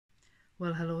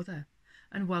Well, hello there,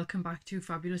 and welcome back to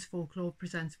Fabulous Folklore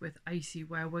Presents with Icy,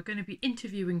 where we're going to be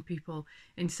interviewing people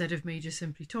instead of me just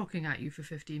simply talking at you for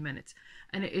 15 minutes.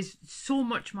 And it is so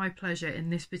much my pleasure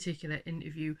in this particular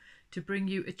interview to bring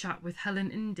you a chat with Helen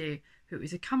Nde, who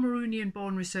is a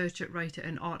Cameroonian-born researcher, writer,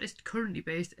 and artist currently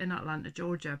based in Atlanta,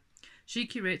 Georgia. She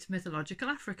curates Mythological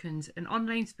Africans, an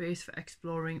online space for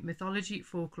exploring mythology,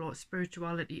 folklore,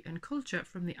 spirituality, and culture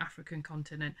from the African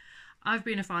continent. I've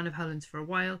been a fan of Helen's for a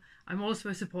while. I'm also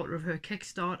a supporter of her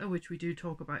Kickstarter, which we do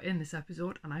talk about in this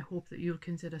episode, and I hope that you'll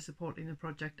consider supporting the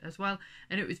project as well.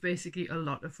 And it was basically a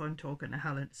lot of fun talking to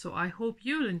Helen. So I hope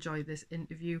you'll enjoy this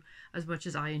interview as much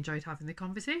as I enjoyed having the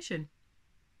conversation.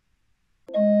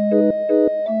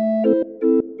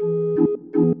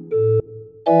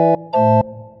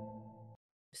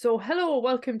 So hello,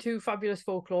 welcome to Fabulous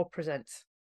Folklore Presents.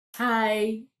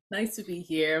 Hi, nice to be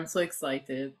here. I'm so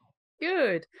excited.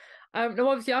 Good. Now,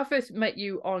 obviously, I first met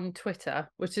you on Twitter,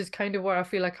 which is kind of where I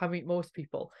feel like I meet most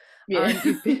people. Yeah.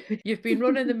 And you've been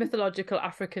running the Mythological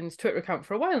Africans Twitter account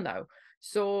for a while now.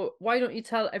 So why don't you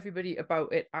tell everybody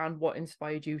about it and what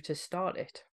inspired you to start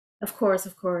it? Of course,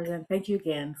 of course. And thank you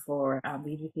again for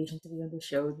the invitation to be on the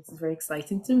show. This is very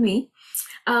exciting to me.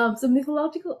 So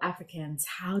Mythological Africans,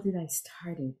 how did I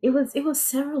start it? It was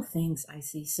several things I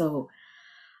see. So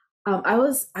I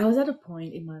was at a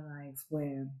point in my life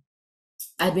where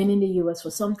I've been in the US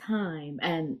for some time,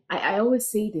 and I always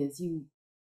say this,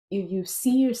 you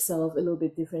see yourself a little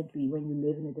bit differently when you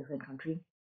live in a different country.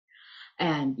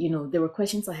 And there were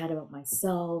questions I had about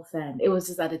myself, and it was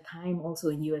just at a time also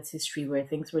in US history where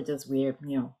things were just weird,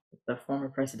 with the former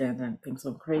president and things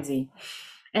went crazy.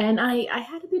 And I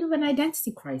had a bit of an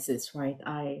identity crisis, right?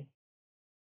 I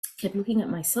kept looking at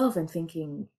myself and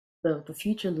thinking the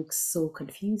future looks so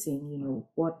confusing.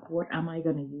 What am I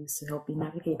going to use to help me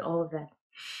navigate all of that?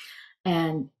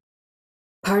 And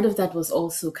part of that was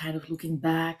also kind of looking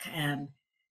back and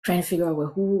trying to figure out,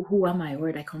 well, who am I?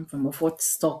 Where did I come from? Of what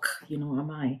stock, am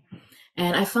I?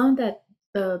 And I found that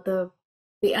the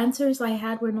answers I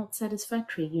had were not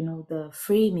satisfactory. The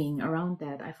framing around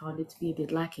that, I found it to be a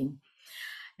bit lacking.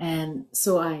 And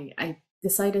so I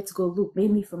decided to go look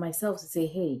mainly for myself to say,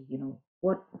 hey,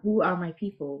 who are my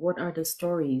people? What are the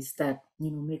stories that,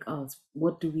 make us?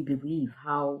 What do we believe?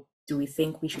 How do we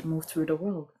think we should move through the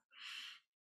world?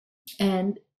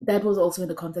 And that was also in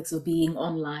the context of being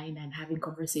online and having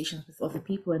conversations with other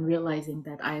people and realizing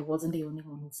that I wasn't the only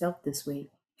one who felt this way.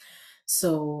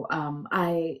 So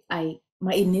my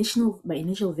initial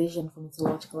vision for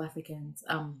Mythological Africans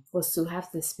was to have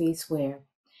this space where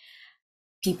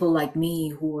people like me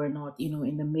who are not,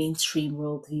 in the mainstream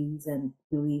worldviews and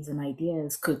beliefs and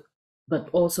ideas could, but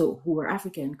also who are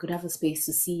African, could have a space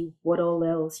to see what all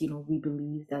else, we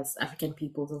believed as African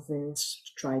peoples of various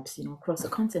tribes, across the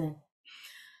continent.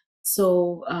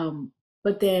 So,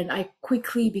 but then I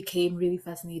quickly became really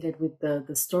fascinated with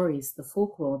the stories, the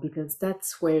folklore, because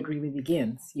that's where it really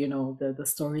begins. The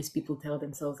stories people tell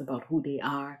themselves about who they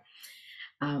are,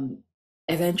 um,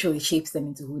 eventually shapes them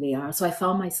into who they are. So I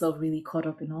found myself really caught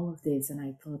up in all of this, and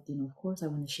I thought, of course, I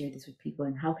want to share this with people,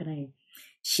 and how can I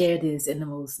share this in the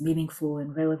most meaningful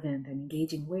and relevant and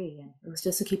engaging way? And it was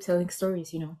just to keep telling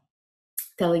stories,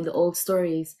 telling the old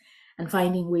stories and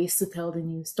finding ways to tell the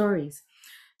new stories.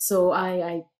 So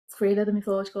I created the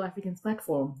Mythological Africans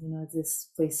platform, this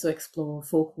place to explore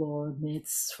folklore,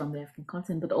 myths from the African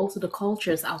continent, but also the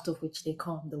cultures out of which they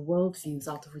come, the worldviews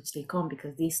out of which they come,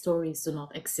 because these stories do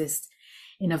not exist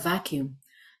in a vacuum.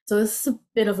 So this is a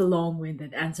bit of a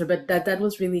long-winded answer, but that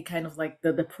was really kind of like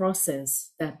the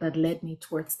process that led me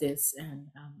towards this,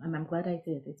 and I'm glad I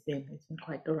did. It's been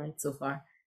quite the ride so far.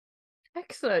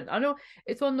 Excellent. I know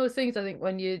it's one of those things, I think,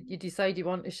 when you decide you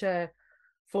want to share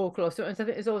folklore, sometimes I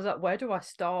think it's always that where do I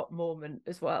start moment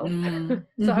as well.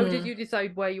 So how did Mm-hmm. you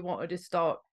decide where you wanted to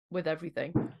start with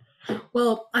everything?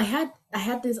 Well, I had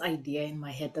this idea in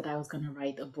my head that I was going to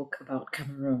write a book about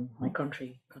Cameroon, my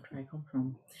country I come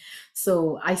from.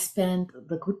 So I spent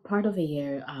the good part of a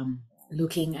year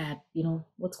looking at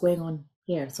what's going on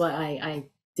here. So I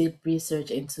did research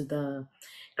into the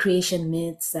creation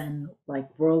myths and like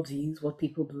worldviews, what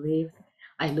people believed.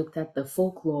 I looked at the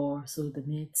folklore, so the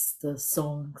myths, the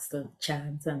songs, the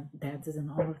chants and dances and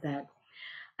all of that.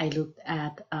 I looked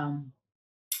at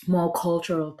more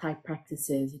cultural type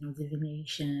practices,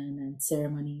 divination and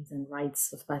ceremonies and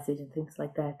rites of passage and things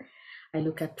like that. I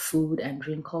look at food and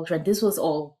drink culture. And this was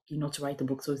all, to write the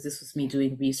book. So this was me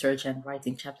doing research and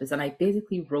writing chapters. And I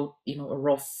basically wrote, a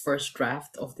rough first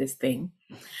draft of this thing.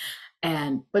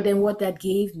 But then what that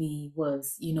gave me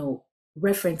was,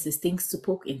 references, things to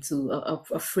poke into,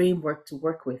 a framework to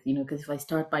work with, because if I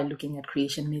start by looking at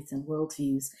creation myths and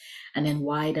worldviews, and then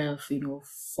wider,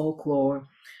 folklore,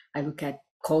 I look at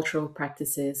cultural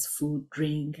practices, food,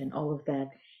 drink, and all of that.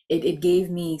 It gave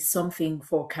me something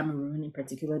for Cameroon in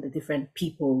particular, the different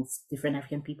peoples, different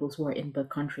African peoples who are in the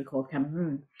country called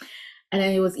Cameroon. And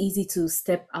then it was easy to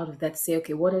step out of that to say,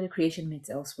 okay, what are the creation myths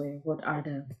elsewhere? What are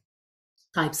the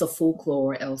types of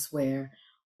folklore elsewhere?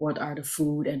 What are the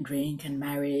food and drink and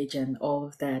marriage and all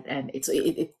of that? And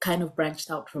it kind of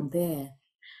branched out from there.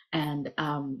 And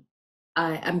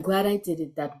I'm glad I did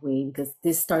it that way, because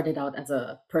this started out as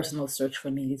a personal search for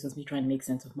me. This was me trying to make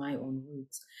sense of my own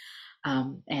roots.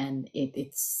 And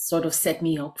it sort of set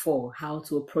me up for how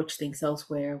to approach things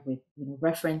elsewhere with,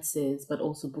 references, but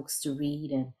also books to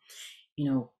read, and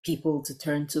people to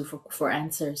turn to for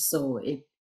answers. So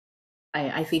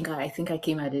I think I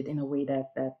came at it in a way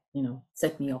that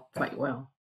set me up quite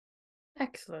well.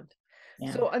 Excellent.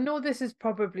 Yeah. So I know this is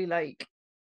probably like,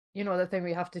 the thing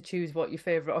we have to choose what your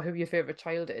favorite or who your favorite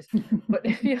child is. But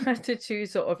if you had to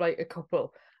choose sort of like a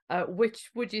couple, which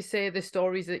would you say the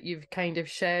stories that you've kind of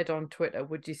shared on Twitter,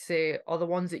 would you say are the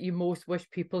ones that you most wish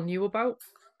people knew about?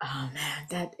 Oh man,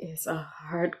 that is a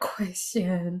hard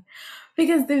question,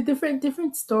 because the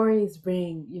different stories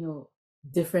bring,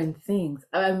 different things.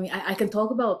 I mean, I can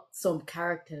talk about some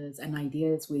characters and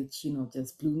ideas which,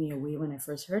 just blew me away when I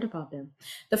first heard about them.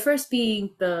 The first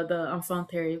being the enfant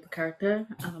terrible character,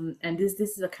 and this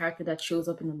is a character that shows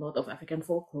up in a lot of African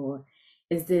folklore.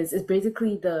 Is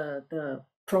basically the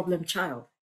problem child,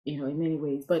 in many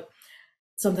ways, but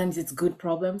sometimes it's good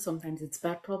problems, sometimes it's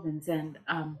bad problems, and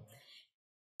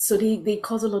so they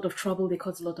cause a lot of trouble, they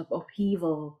cause a lot of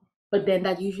upheaval, but then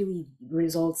that usually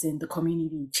results in the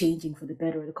community changing for the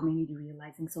better, the community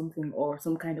realizing something, or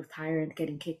some kind of tyrant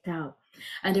getting kicked out.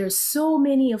 And there are so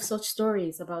many of such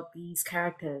stories about these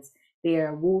characters. They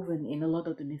are woven in a lot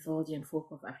of the mythology and folk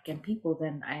of African people.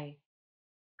 Then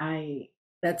I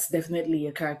that's definitely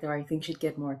a character I think should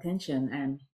get more attention.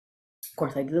 And of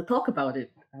course, I did a talk about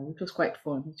it, which was quite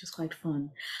fun. Which was quite fun.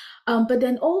 But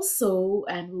then also,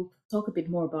 and we'll talk a bit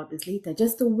more about this later,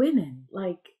 just the women.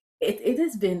 Like, it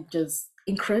has been just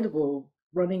incredible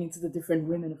running into the different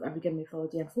women of African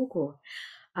mythology and folklore.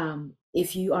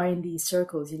 If you are in these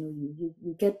circles,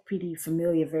 you get pretty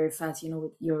familiar very fast,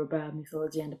 with Yoruba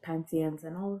mythology and the pantheons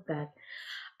and all of that.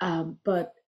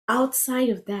 But outside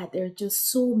of that, there are just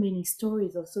so many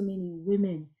stories of so many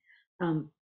women,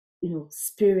 um,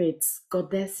 spirits,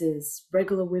 goddesses,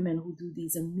 regular women who do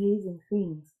these amazing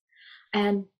things.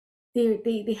 And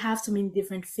they have so many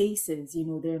different faces.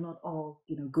 They're not all,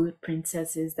 good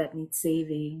princesses that need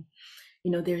saving.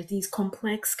 There's these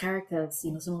complex characters,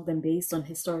 some of them based on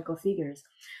historical figures.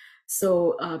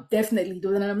 So definitely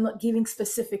those, and I'm not giving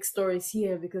specific stories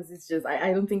here because it's just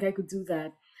I don't think I could do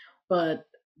that. But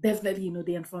definitely,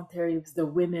 the infanterians, the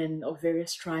women of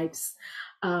various tribes,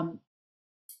 um,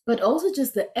 but also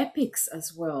just the epics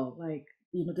as well. Like,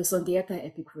 the Sondiata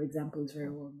epic, for example, is very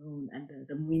well known, and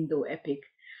the Mwindo epic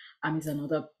is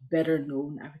another better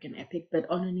known African epic. But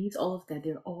underneath all of that,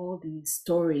 there are all these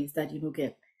stories that,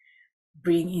 get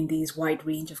bring in these wide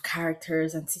range of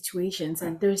characters and situations,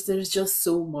 and there's just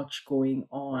so much going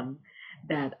on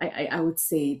that I would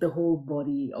say the whole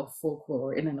body of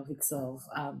folklore in and of itself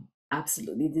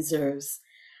absolutely deserves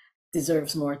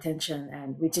more attention,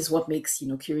 and which is what makes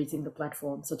curating the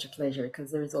platform such a pleasure,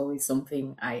 because there's always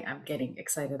something I am getting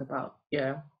excited about.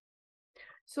 Yeah.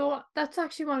 So that's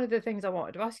actually one of the things I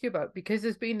wanted to ask you about, because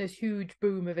there's been this huge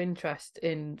boom of interest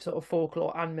in sort of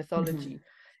folklore and Hmm. mythology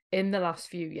in the last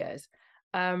few years.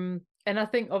 And I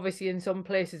think obviously in some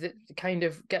places it kind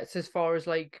of gets as far as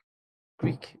like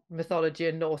Greek mythology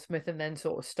and Norse myth and then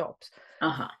sort of stops.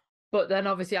 Uh-huh. But then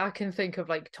obviously I can think of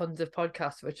like tons of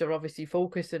podcasts which are obviously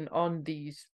focusing on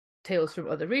these tales from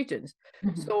other regions.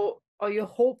 Hmm. So are you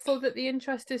hopeful that the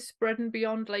interest is spreading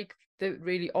beyond like the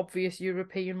really obvious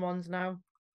European ones now?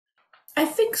 I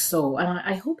think so, and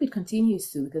I hope it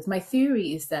continues to, because my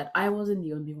theory is that I wasn't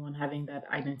the only one having that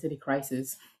identity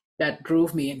crisis that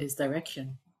drove me in this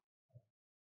direction.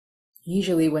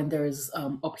 Usually when there's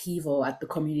upheaval at the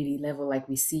community level, like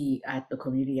we see at the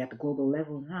community at the global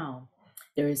level now,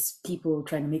 there is people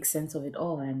trying to make sense of it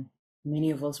all, and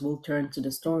many of us will turn to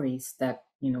the stories that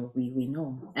we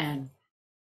know. And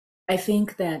I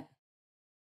think that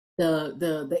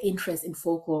the interest in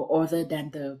folklore other than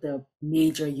the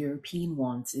major European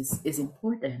ones is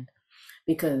important,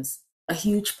 because a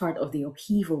huge part of the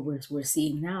upheaval we're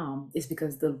seeing now is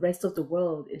because the rest of the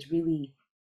world is really,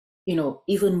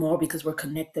 even more because we're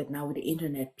connected now with the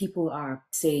internet. People are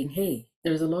saying, hey,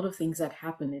 there's a lot of things that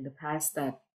happened in the past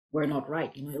that were not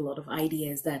right. A lot of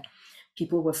ideas that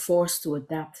people were forced to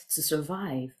adapt to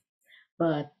survive.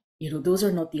 But those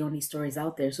are not the only stories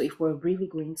out there. So if we're really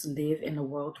going to live in a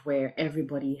world where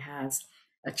everybody has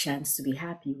a chance to be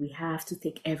happy, we have to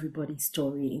take everybody's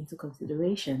story into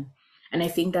consideration. And I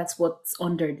think that's what's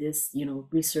under this,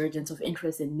 resurgence of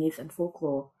interest in myth and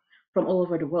folklore from all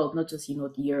over the world, not just,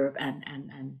 Europe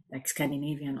and like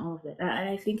Scandinavia and all of that. And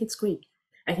I think it's great.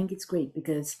 I think it's great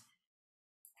because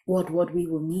what we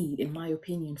will need, in my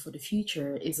opinion, for the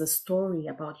future is a story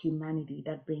about humanity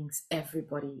that brings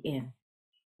everybody in.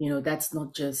 That's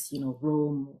not just,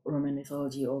 Roman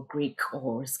mythology or Greek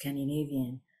or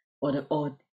Scandinavian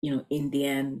or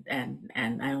Indian and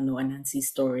I don't know, a Nancy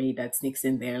story that sneaks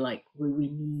in there. Like we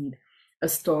need a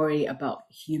story about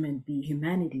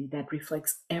humanity that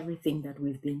reflects everything that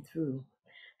we've been through.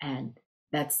 And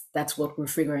that's what we're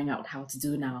figuring out how to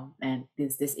do now. And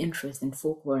this interest in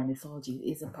folklore and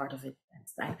mythology is a part of it.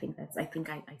 I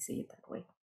see it that way.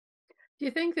 Do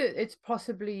you think that it's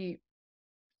possibly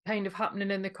kind of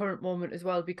happening in the current moment as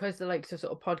well, because the likes of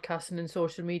sort of podcasting and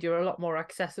social media are a lot more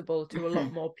accessible to a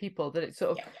lot more people, that it's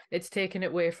sort of Yeah. it's taken it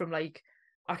away from like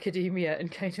academia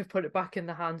and kind of put it back in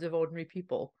the hands of ordinary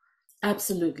people?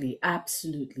 Absolutely,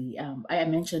 absolutely. I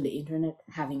mentioned the internet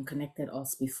having connected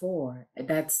us before.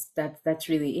 That's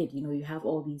really it. You have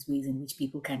all these ways in which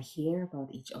people can hear about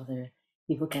each other,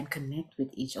 people can connect with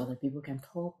each other, people can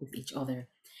talk with each other,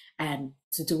 and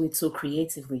to do it so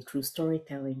creatively through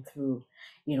storytelling, through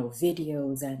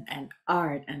videos and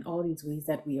art, and all these ways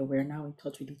that we're now in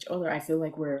touch with each other. I feel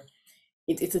like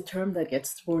it's a term that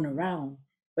gets thrown around,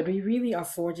 but we really are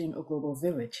forging a global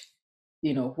village,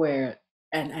 where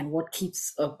and what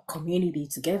keeps a community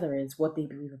together is what they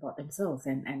believe about themselves,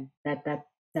 and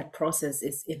that process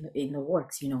is in the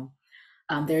works.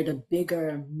 They're the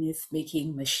bigger myth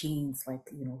making machines like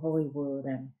Hollywood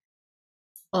and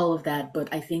all of that,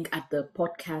 but I think at the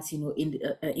podcast, in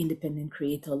the independent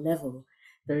creator level,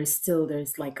 there's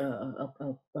like a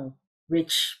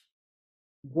rich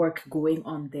work going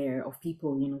on there of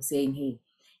people, saying, hey,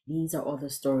 these are other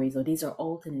stories or these are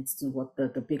alternates to what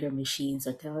the bigger machines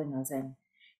are telling us. And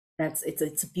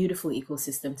it's a beautiful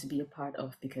ecosystem to be a part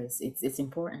of because it's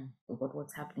important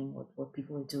what's happening, what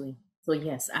people are doing. So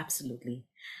yes, absolutely.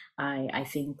 I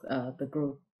think the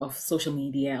growth of social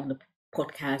media on the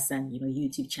podcasts and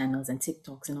YouTube channels and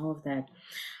TikToks and all of that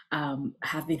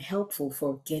have been helpful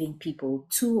for getting people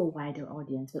to a wider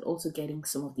audience, but also getting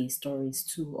some of these stories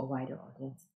to a wider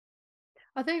audience.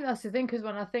 I think that's the thing, because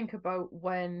when I think about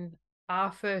when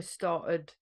I first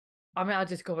started, I mean, I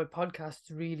discovered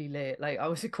podcasts really late. Like I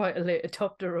was quite a late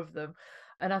adopter of them.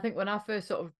 And I think when I first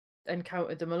sort of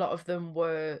encountered them, a lot of them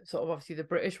were sort of obviously the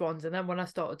British ones. And then when I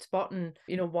started spotting,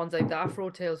 ones like the Afro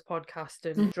Tales podcast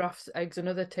and Mm, Drafts, Eggs and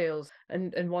Other Tales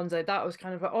and ones like that, I was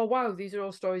kind of like, oh wow, these are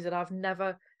all stories that I've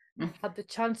never mm, had the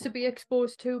chance to be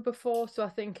exposed to before. So I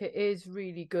think it is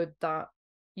really good that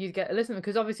you get to listen,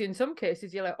 because obviously in some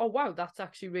cases you're like, oh wow, that's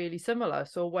actually really similar.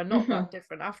 So we're not mhm. that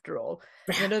different after all.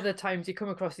 And then other times you come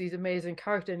across these amazing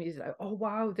characters and you're like, oh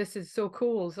wow, this is so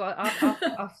cool. So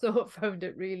I've sort of found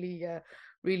it really,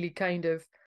 really kind of,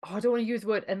 oh, I don't want to use the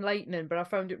word enlightening, but I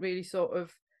found it really sort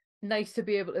of nice to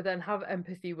be able to then have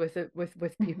empathy with it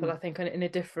with people, I Mhm, think, in a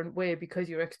different way, because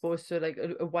you're exposed to like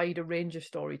a wider range of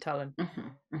storytelling.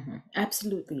 mhm, mhm.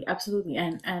 Absolutely, absolutely.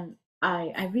 And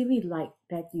I really like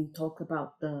that you talk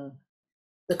about the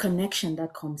connection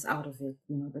that comes out of it,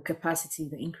 the capacity,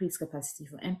 the increased capacity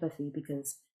for empathy,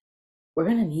 because we're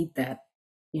gonna need that.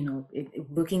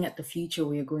 Looking at the future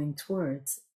we're going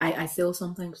towards, I feel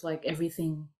sometimes like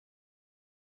everything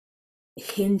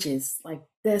hinges, like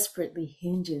desperately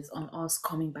hinges on us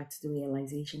coming back to the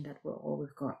realization that we're all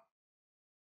we've got.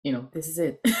 This is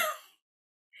it.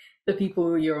 The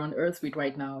people you're on earth with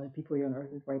right now, the people you're on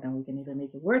earth with right now, we can either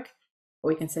make it work or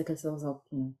we can set ourselves up,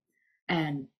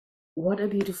 And what a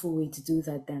beautiful way to do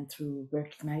that than through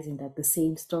recognizing that the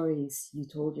same stories you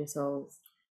told yourselves,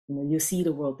 you see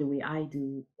the world the way I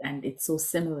do, and it's so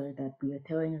similar that we are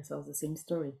telling ourselves the same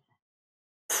story.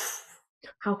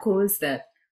 How cool is that?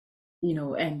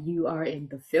 And you are in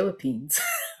the Philippines,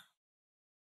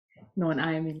 and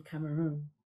I am in Cameroon.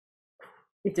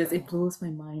 It blows my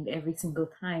mind every single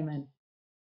time. And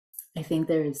I think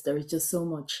there is just so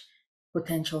much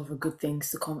potential for good things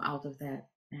to come out of that.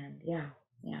 And yeah,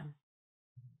 yeah.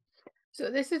 So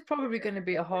this is probably going to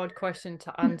be a hard question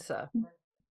to answer,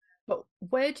 but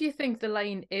where do you think the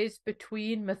line is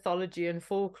between mythology and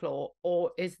folklore,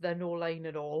 or is there no line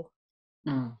at all?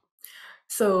 Mm.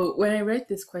 So when I read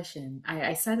this question,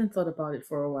 I sat and thought about it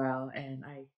for a while and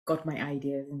I got my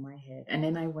ideas in my head. And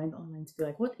then I went online to be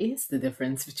like, what is the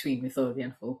difference between mythology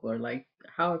and folklore? Like,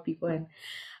 how are people? And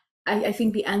I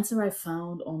think the answer I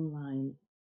found online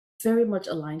very much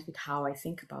aligns with how I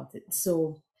think about it.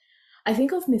 So I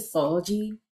think of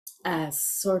mythology as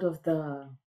sort of the,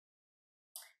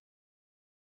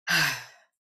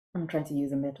 I'm trying to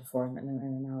use a metaphor and an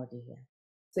analogy here.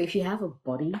 So if you have a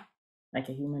body, like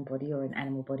a human body or an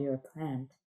animal body or a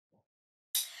plant,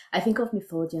 I think of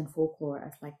mythology and folklore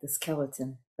as like the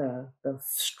skeleton, the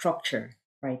structure,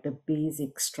 right? The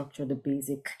basic structure, the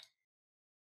basic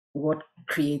what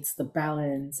creates the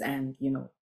balance and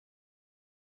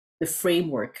the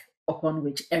framework upon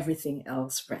which everything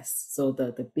else rests. So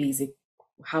the basic,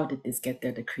 how did this get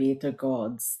there? The creator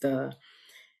gods, the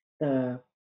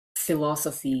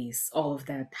philosophies, all of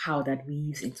that, how that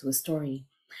weaves into a story.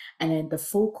 And then the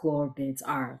folklore bits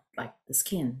are like the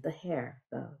skin, the hair,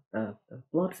 the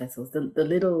blood vessels, the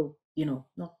little,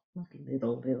 not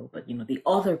little, but the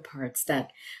other parts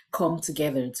that come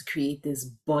together to create this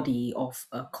body of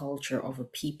a culture, of a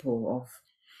people,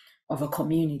 of a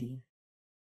community.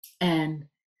 And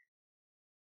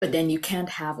but then you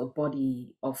can't have a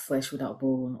body of flesh without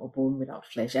bone or bone without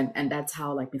flesh. And that's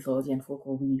how like mythology and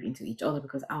folklore weave into each other,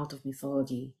 because out of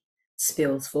mythology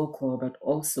spills folklore, but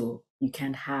also you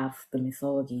can't have the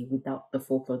mythology without the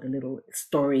folklore, the little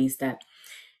stories that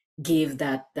give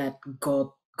that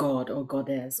god or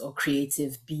goddess or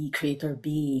creator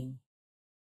being,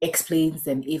 explains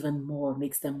them even more,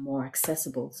 makes them more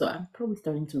accessible. So I'm probably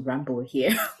starting to ramble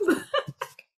here.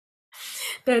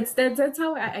 That's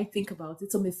how I think about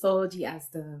it. So mythology as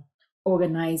the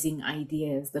organizing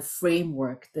ideas, the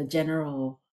framework, the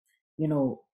general, you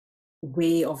know,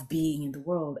 way of being in the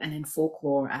world, and then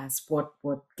folklore as what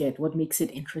makes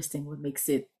it interesting, what makes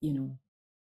it, the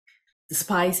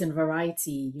spice and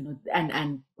variety,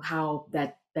 and how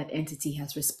that entity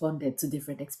has responded to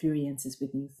different experiences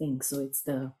with new things. So it's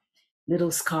the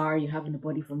little scar you have in the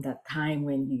body from that time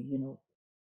when you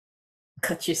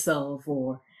cut yourself,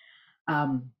 or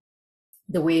um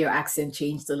the way your accent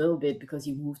changed a little bit because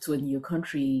you moved to a new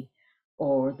country,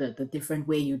 or the different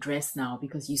way you dress now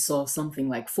because you saw something.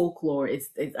 Like folklore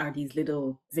are these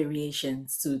little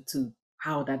variations to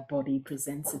how that body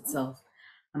presents itself.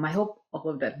 I hope all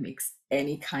of that makes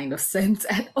any kind of sense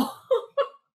at all.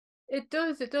 It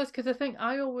does, because I think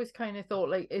I always kind of thought,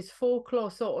 like, is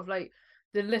folklore sort of like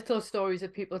the little stories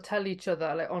that people tell each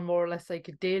other, like on more or less like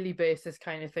a daily basis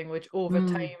kind of thing, which over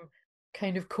Mm, time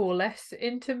kind of coalesce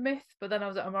into myth. But then I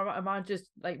was like, am I just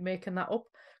like making that up?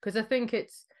 Because I think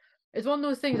it's one of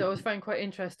those things I always find quite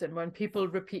interesting when people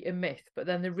repeat a myth, but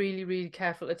then they're really, really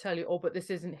careful to tell you, oh, but this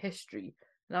isn't history.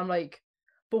 And I'm like,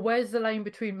 but where's the line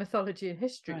between mythology and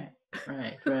history?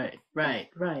 right,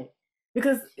 right.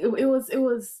 Because it was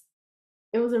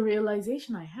a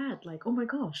realization I had, like, oh my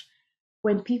gosh,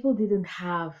 when people didn't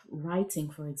have writing,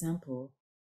 for example,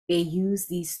 they used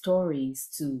these stories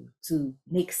to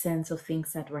make sense of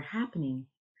things that were happening.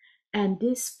 And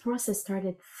this process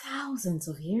started thousands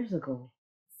of years ago.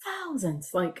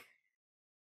 Thousands, like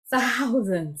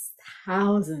thousands,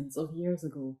 thousands of years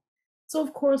ago. So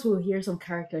of course we'll hear some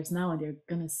characters now and they're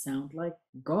gonna sound like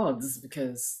gods,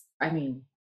 because I mean,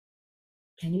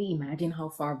 can you imagine how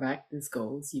far back this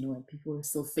goes? When people are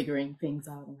still figuring things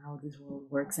out and how this world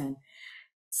works, and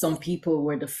some people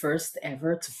were the first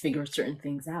ever to figure certain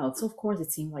things out. So of course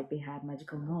it seemed like they had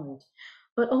magical knowledge.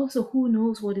 But also, who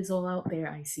knows what is all out there?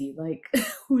 I see. Like,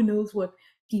 who knows what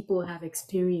people have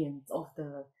experienced of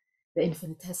the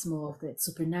infinitesimal, of the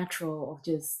supernatural, of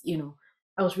just,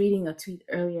 I was reading a tweet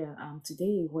earlier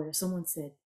today where someone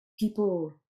said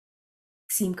people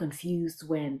seem confused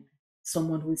when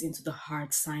someone who's into the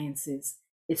hard sciences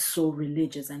is so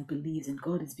religious and believes in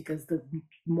God. Is because the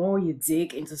more you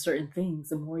dig into certain things,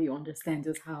 the more you understand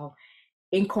just how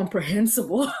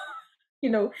incomprehensible, you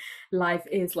know, life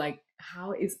is. Like,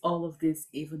 how is all of this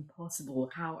even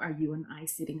possible? How are you and I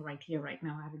sitting right here, right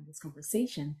now, having this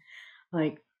conversation?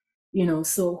 Like,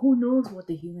 so who knows what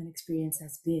the human experience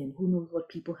has been? Who knows what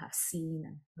people have seen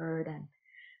and heard? And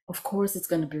of course it's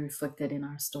going to be reflected in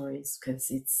our stories,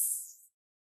 because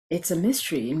it's a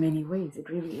mystery in many ways. It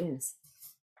really is.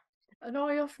 I know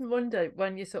I often wonder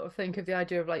when you sort of think of the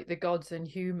idea of like the gods and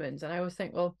humans, and I always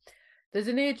think, well, there's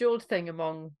an age-old thing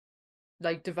among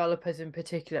like developers in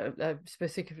particular,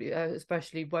 specifically,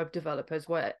 especially web developers,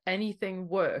 where anything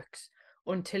works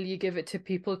until you give it to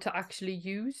people to actually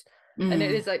use. And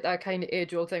it Mm, is like that kind of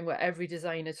age-old thing where every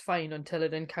design is fine until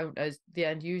it encounters the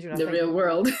end user. And I the think, real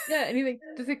world. yeah, and you think,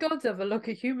 does the gods ever look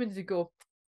at humans and go,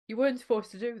 you weren't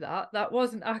supposed to do that. That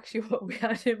wasn't actually what we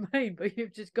had in mind, but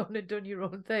you've just gone and done your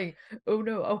own thing. Oh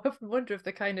no, I often wonder if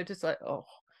they're kind of just like, oh,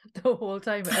 the whole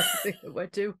time at everything that we're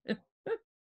doing.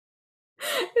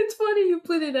 It's funny you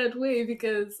put it that way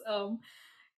because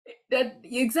that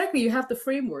exactly, you have the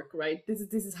framework, right? This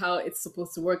is how it's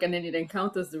supposed to work, and then it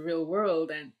encounters the real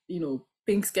world, and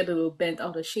things get a little bent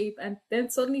out of shape, and then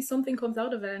suddenly something comes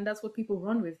out of it, and that's what people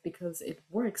run with because it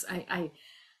works. I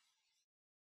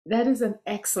That is an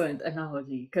excellent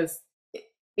analogy because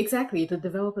exactly, the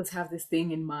developers have this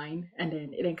thing in mind, and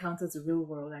then it encounters the real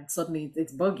world, and suddenly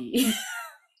it's buggy.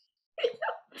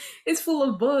 It's full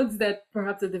of bugs that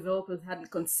perhaps the developers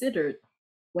hadn't considered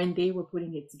when they were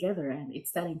putting it together. And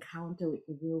it's that encounter with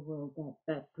the real world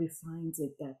that refines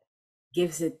it, that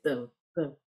gives it the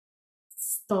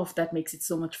stuff that makes it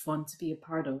so much fun to be a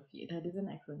part of. Yeah, that is an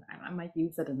excellent. I might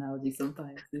use that analogy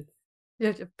sometimes.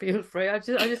 Yeah, feel free. I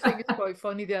just think it's quite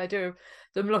funny the idea of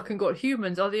them looking at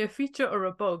humans. Are they a feature or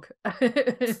a bug?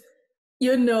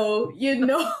 You know.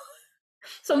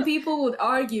 Some people would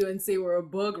argue and say we're a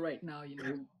bug right now,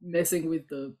 messing with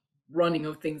the running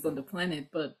of things on the planet.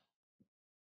 But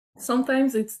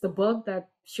sometimes it's the bug that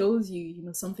shows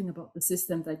you something about the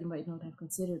system that you might not have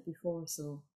considered before.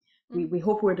 So we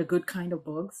hope we're the good kind of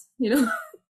bugs.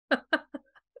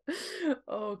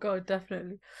 Oh God,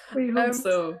 definitely. We hope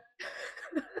so.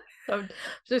 I've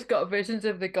just got visions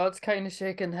of the gods kind of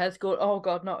shaking their heads, going, "Oh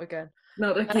God, not again."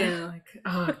 Not again.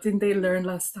 Like, didn't they learn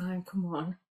last time? Come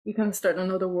on. You're gonna start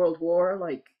another world war?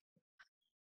 Like,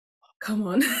 come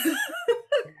on.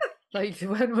 Like,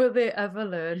 when will they ever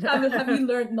learn? Have you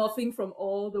learned nothing from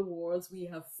all the wars we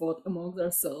have fought amongst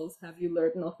ourselves? Have you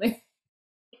learned nothing?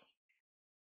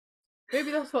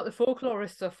 Maybe that's what the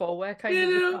folklorists are for. We're kind You of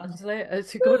the know? translators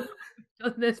to go, "No, we've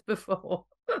done this before."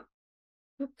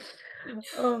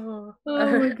 Oh.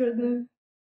 Oh my goodness.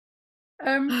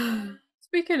 Um,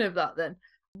 Speaking of that then,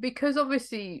 because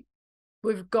obviously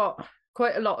we've got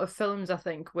quite a lot of films, I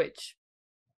think, which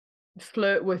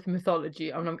flirt with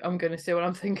mythology. I'm going to say when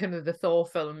I'm thinking of the Thor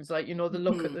films, like, they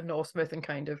look at Mhm. the Norse myth and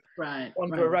kind of Right,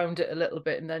 wander right. around it a little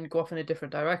bit and then go off in a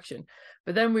different direction.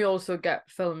 But then we also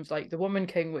get films like The Woman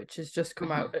King, which has just come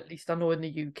Mhm. out, at least I know in the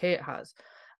UK it has.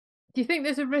 Do you think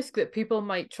there's a risk that people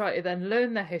might try to then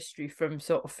learn their history from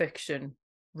sort of fiction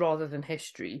rather than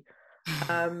history?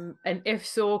 And if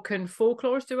so, can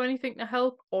folklorists do anything to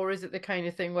help, or is it the kind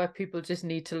of thing where people just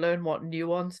need to learn what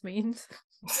nuance means?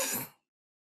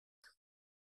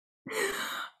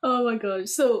 Oh my gosh.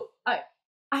 So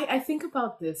I think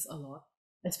about this a lot,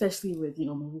 especially with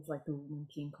movies like The Woman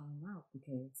King coming out,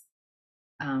 because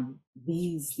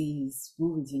these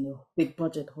movies, big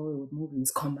budget Hollywood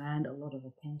movies command a lot of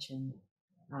attention.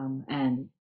 And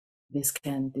this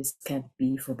can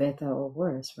be for better or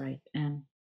worse, right? And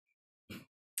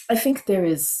I think there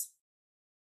is,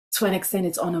 to an extent,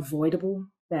 it's unavoidable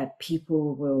that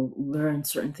people will learn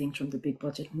certain things from the big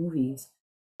budget movies.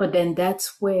 But then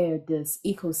that's where this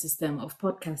ecosystem of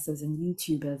podcasters and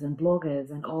YouTubers and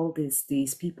bloggers and all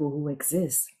these people who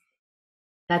exist,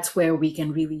 that's where we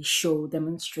can really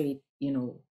demonstrate,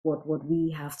 what we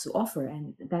have to offer.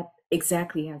 And that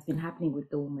exactly has been happening with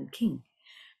The Woman King.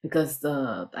 Because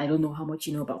I don't know how much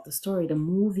you know about the story. The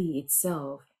movie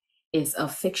itself is a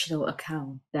fictional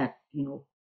account that,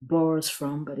 borrows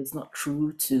from, but it's not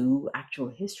true to actual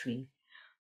history.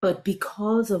 But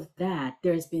because of that,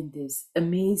 there's been this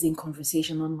amazing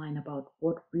conversation online about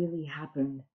what really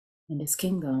happened in this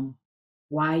kingdom.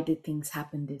 Why did things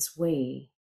happen this way?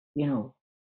 You know,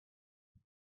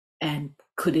 and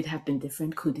could it have been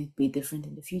different? Could it be different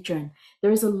in the future? And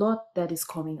there is a lot that is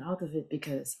coming out of it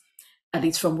because, at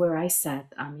least from where I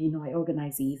sat, I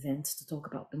organized the event to talk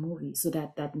about the movie, so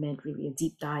that meant really a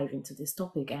deep dive into this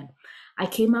topic, and I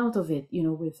came out of it,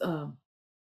 with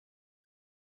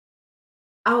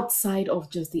outside of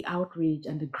just the outrage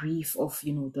and the grief of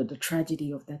the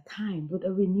tragedy of that time, with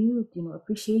a renewed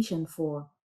appreciation for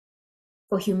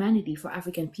humanity, for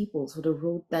African peoples, for the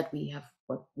road that we have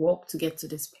walked to get to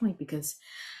this point. Because,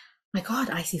 my God,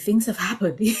 I see things have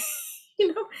happened.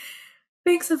 you know,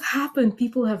 things have happened.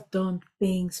 People have done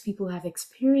things. People have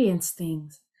experienced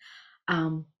things.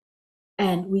 Um,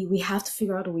 and we have to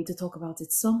figure out a way to talk about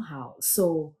it somehow.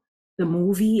 So the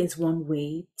movie is one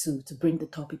way to bring the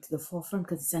topic to the forefront,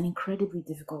 because it's an incredibly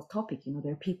difficult topic.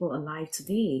 There are people alive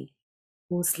today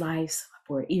whose lives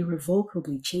were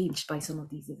irrevocably changed by some of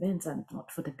these events, and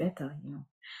not for the better.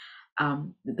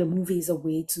 The movie is a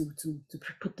way to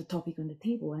put the topic on the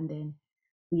table, and then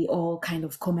we all kind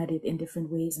of come at it in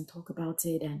different ways and talk about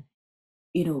it, and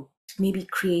maybe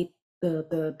create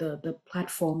the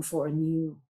platform for a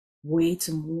new way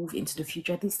to move into the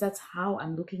future. At least that's how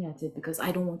I'm looking at it, because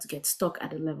I don't want to get stuck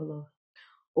at the level of,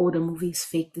 oh, the movie is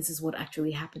fake, this is what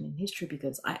actually happened in history,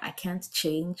 because I can't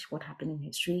change what happened in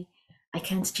history. I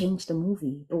can't change the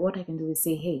movie. But what I can do is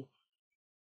say, hey,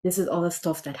 this is all the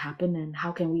stuff that happened, and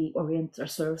how can we orient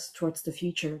ourselves towards the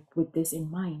future with this in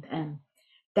mind? And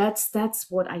that's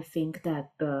what I think that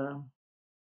the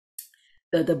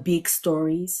big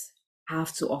stories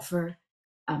have to offer.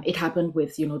 It happened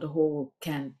with, the whole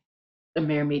 "can a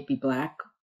mermaid be black,"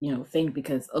 thing,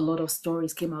 because a lot of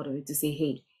stories came out of it to say,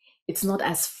 hey, it's not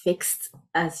as fixed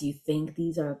as you think.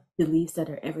 These are beliefs that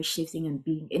are ever shifting and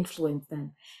being influenced.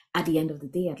 And at the end of the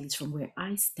day, at least from where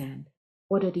I stand,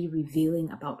 what are they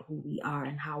revealing about who we are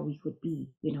and how we could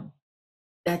be?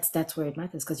 That's where it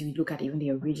matters. Because you look at even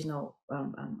the original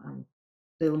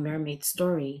Little Mermaid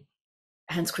story,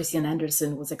 Hans Christian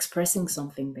Andersen was expressing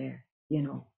something there.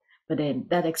 But then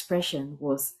that expression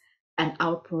was an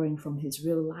outpouring from his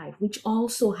real life, which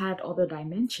also had other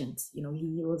dimensions. He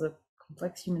was a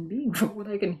complex human being, from what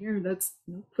I can hear. That's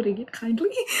putting it kindly.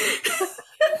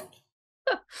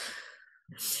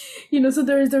 So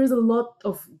there is a lot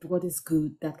of what is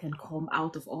good that can come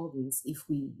out of all this if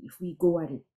we go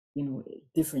at it,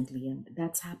 differently, and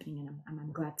that's happening, and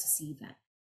I'm glad to see that.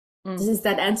 Does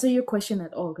that answer your question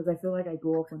at all? Because I feel like I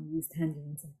go off on these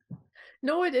tangents.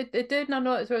 No, it did, and I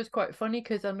know it was quite funny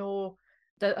because I know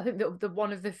that I think the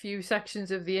one of the few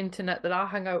sections of the internet that I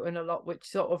hang out in a lot, which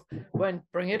sort of went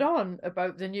bring it on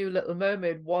about the new Little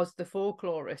Mermaid, was the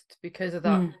folklorists, because of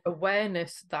that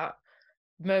awareness that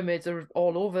mermaids are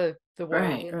all over the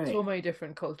world in so many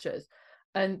different cultures.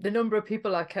 And the number of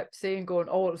people I kept saying, going,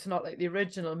 oh, it's not like the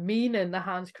original, meaning the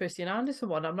Hans Christian Andersen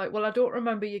one. I'm like, well, I don't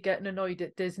remember you getting annoyed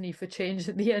at Disney for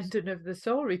changing the ending of the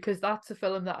story, because that's a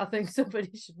film that I think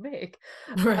somebody should make.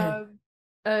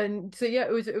 And so, yeah,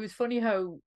 it was funny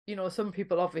how, some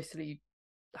people obviously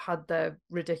had their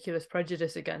ridiculous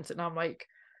prejudice against it. And I'm like,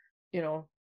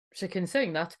 she can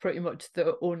sing. That's pretty much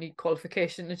the only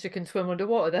qualification. And she can swim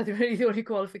underwater. That's really the only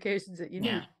qualifications that you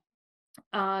need.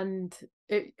 And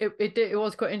it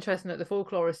was quite interesting that the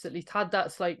folklorists at least had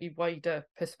that slightly wider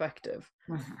perspective.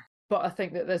 But I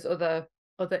think that there's other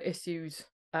issues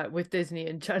with Disney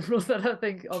in general that I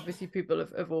think obviously people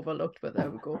have overlooked. But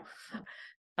there we go.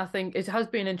 I think it has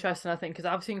been interesting, I think, because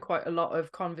I've seen quite a lot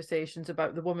of conversations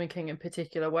about the Woman King in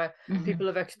particular, where people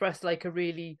have expressed like a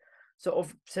really sort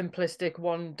of simplistic,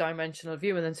 one-dimensional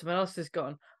view, and then someone else has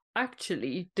gone,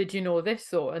 actually, did you know this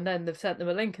though? And then they've sent them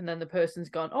a link, and then the person's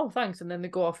gone, oh, thanks, and then they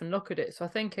go off and look at it. So I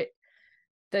think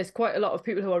there's quite a lot of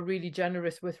people who are really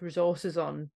generous with resources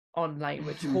online,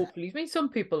 which hopefully, I mean, some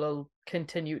people will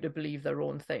continue to believe their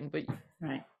own thing, but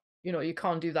you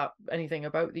can't do that anything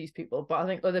about these people. But I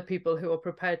think other people who are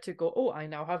prepared to go, oh, I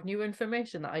now have new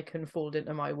information that I can fold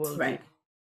into my worldview.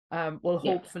 Well,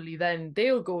 hopefully then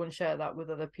they'll go and share that with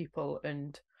other people,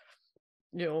 and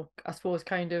I suppose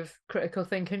kind of critical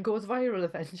thinking goes viral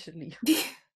eventually.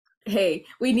 Hey,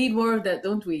 we need more of that,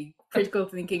 don't we? Critical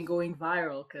thinking going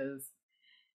viral, because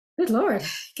good lord,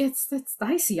 it's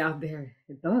dicey out there.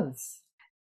 It does.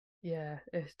 Yeah,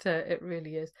 it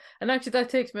really is. And actually that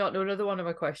takes me on to another one of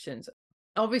my questions.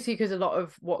 Obviously, because a lot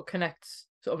of what connects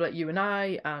sort of like you and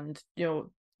I and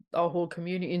our whole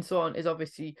community and so on is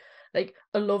obviously like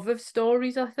a love of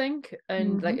stories, I think,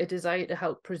 and like a desire to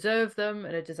help preserve them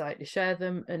and a desire to share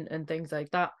them and things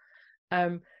like that.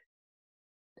 And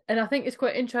I think it's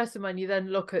quite interesting when you then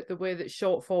look at the way that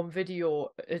short form video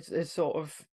is sort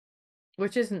of,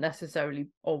 which isn't necessarily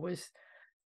always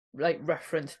like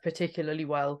referenced particularly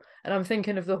well. And I'm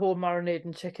thinking of the whole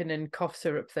marinating chicken in cough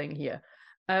syrup thing here.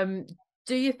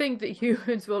 Do you think that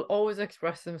humans will always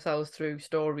express themselves through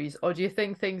stories, or do you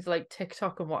think things like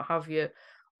TikTok and what have you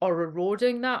are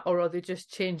eroding that, or are they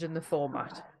just changing the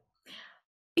format?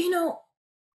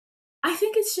 I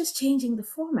think it's just changing the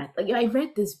format. Like, I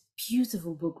read this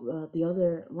beautiful book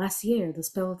last year, The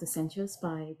Spell of the Sensuous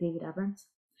by David Abrams,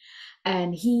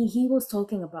 and he was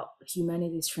talking about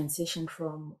humanity's transition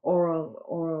from orality,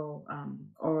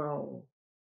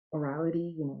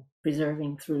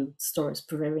 preserving through stories,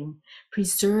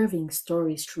 preserving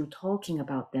stories through talking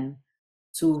about them,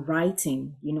 to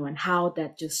writing, and how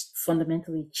that just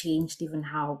fundamentally changed even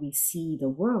how we see the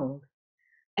world.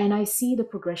 And I see the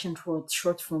progression towards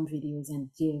short form videos and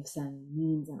GIFs and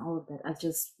memes and all of that as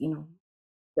just,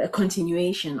 a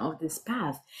continuation of this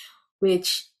path,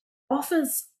 which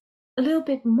offers a little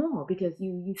bit more, because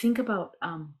you think about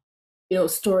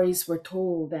stories were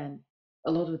told, and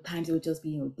a lot of the times it would just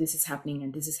be, this is happening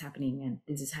and this is happening and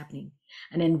this is happening,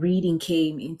 and then reading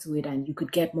came into it, and you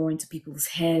could get more into people's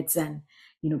heads and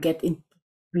get in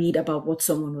read about what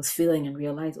someone was feeling and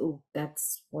realize, oh,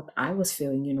 that's what I was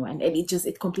feeling, and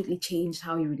it completely changed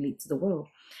how you relate to the world.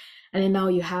 And then now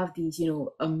you have these,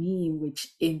 a meme which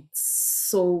in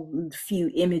so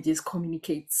few images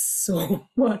communicates so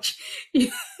much. A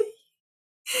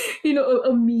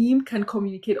meme can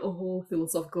communicate a whole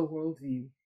philosophical worldview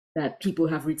that people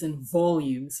have written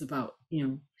volumes about.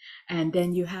 And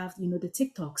then you have, the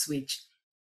TikToks, which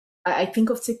I think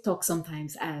of TikTok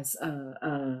sometimes as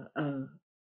a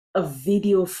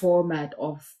video format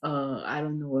of, I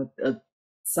don't know, a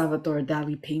Salvador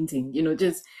Dali painting,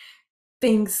 just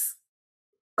things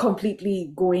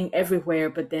completely going everywhere,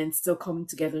 but then still coming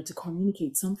together to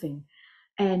communicate something.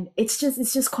 And it's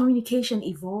just communication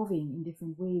evolving in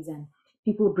different ways, and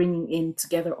people bringing in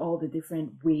together all the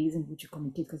different ways in which you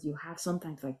communicate, because you have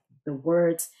sometimes like the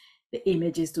words, the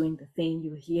images doing the thing,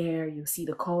 you hear, you see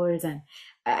the colors, and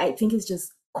I think it's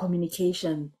just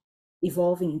communication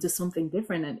evolving into something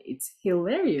different, and it's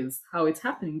hilarious how it's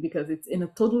happening because it's in a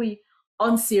totally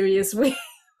unserious way when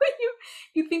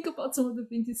you think about some of the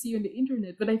things you see on the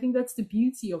internet. But I think that's the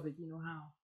beauty of it,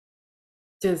 how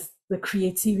just the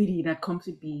creativity that comes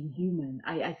with being human.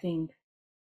 I think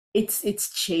it's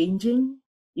changing,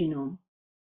 you know,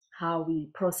 how we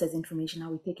process information,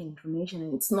 how we take in information,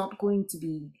 and it's not going to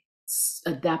be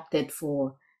adapted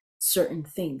for certain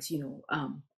things.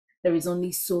 There is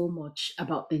only so much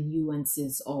about the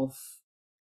nuances of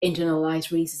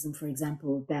internalized racism, for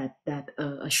example, that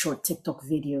a short TikTok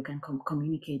video can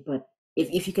communicate. But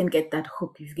if you can get that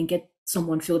hook, if you can get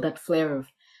someone feel that flare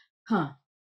of, huh,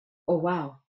 oh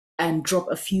wow, and drop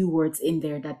a few words in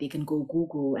there that they can go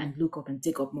Google and look up and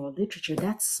dig up more literature,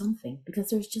 that's something, because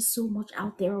there's just so much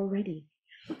out there already.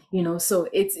 So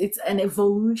it's an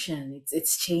evolution,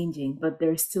 it's changing, but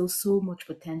there's still so much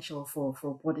potential for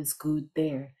what is good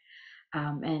there.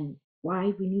 And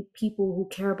why we need people who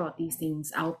care about these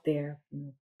things out there,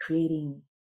 creating,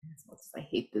 as much as I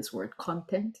hate this word,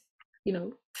 content. you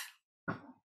know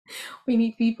we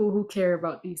need people who care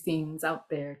about these things out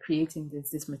there creating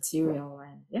this material.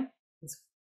 And yeah, it's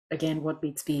again what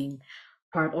makes being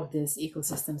part of this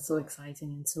ecosystem so exciting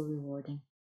and so rewarding.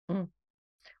 Mm.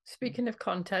 Speaking of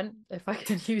content, if I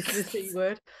can use the C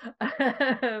word,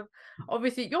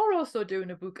 obviously you're also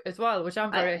doing a book as well, which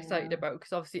I'm I very excited am. about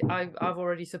because obviously I've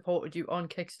already supported you on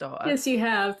Kickstarter. Yes, you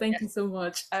have. Thank Yes. you so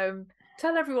much.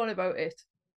 Tell everyone about it.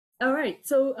 All right.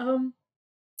 So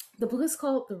the book is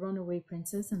called The Runaway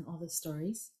Princess and Other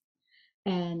Stories.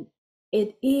 And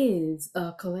it is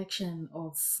a collection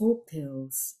of folk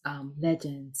tales,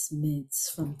 legends,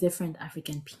 myths from different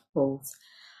African peoples,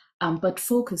 but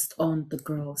focused on the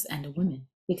girls and the women.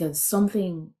 Because a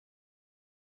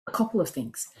couple of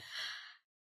things.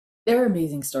 There are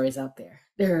amazing stories out there.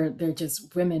 They're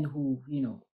just women who,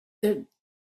 there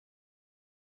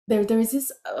there is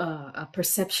this a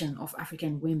perception of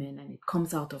African women, and it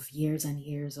comes out of years and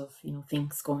years of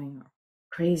things going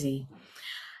crazy,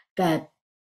 that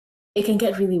it can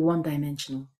get really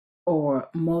one-dimensional or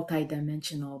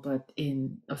multi-dimensional, but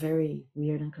in a very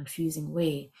weird and confusing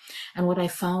way. And what I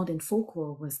found in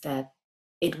folklore was that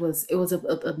it was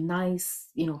a nice,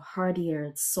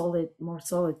 hardier, solid, more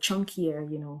solid,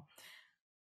 chunkier,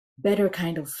 better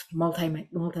kind of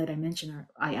multi-dimensional.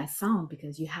 I found,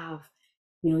 because you have,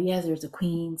 yes, there's the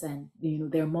queens, and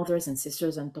their mothers and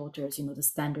sisters and daughters, the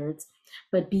standards.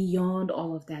 But beyond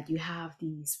all of that, you have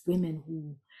these women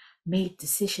who made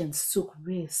decisions, took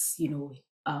risks,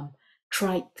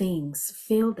 tried things,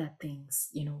 failed at things,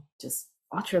 just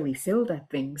utterly failed at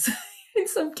things in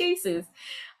some cases,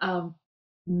 um,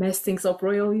 messed things up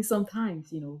royally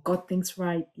sometimes, got things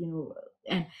right,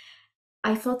 and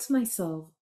I thought to myself,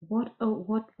 what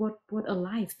a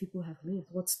life people have lived,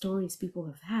 what stories people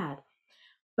have had.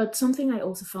 But something I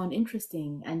also found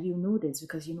interesting, and you know this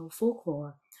because you know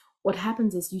folklore, what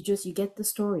happens is you get the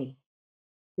story.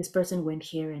 This person went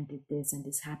here and did this, and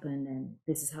this happened, and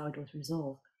this is how it was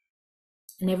resolved.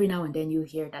 And every now and then you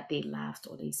hear that they laughed,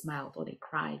 or they smiled, or they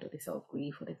cried, or they felt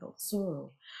grief, or they felt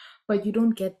sorrow. But you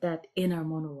don't get that inner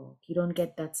monologue. You don't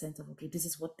get that sense of, okay, this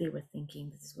is what they were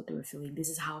thinking, this is what they were feeling, this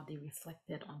is how they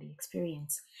reflected on the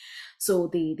experience. So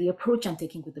the approach I'm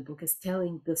taking with the book is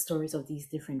telling the stories of these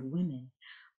different women,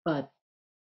 but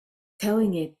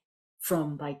telling it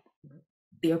from like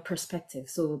their perspective.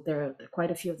 So there are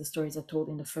quite a few of the stories are told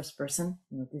in the first person.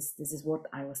 This is what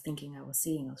I was thinking, I was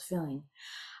seeing, I was feeling.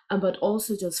 But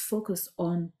also just focused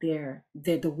on the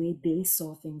way they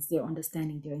saw things, their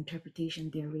understanding, their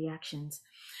interpretation, their reactions.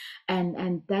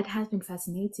 And that has been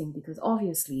fascinating because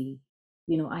obviously,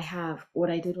 I have,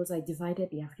 what I did was I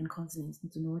divided the African continent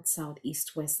into north, south,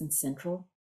 east, west, and central.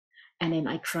 And then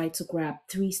I try to grab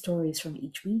 3 stories from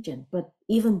each region. But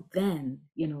even then,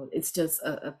 it's just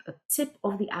a tip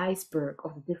of the iceberg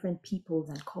of the different peoples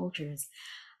and cultures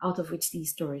out of which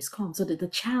these stories come. So the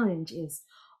challenge is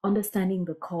understanding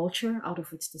the culture out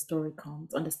of which the story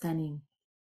comes, understanding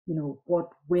what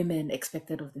women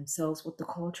expected of themselves, what the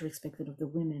culture expected of the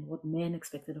women, what men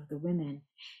expected of the women,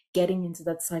 getting into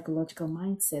that psychological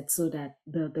mindset so that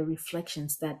the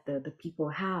reflections that the people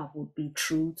have would be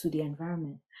true to the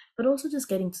environment, but also just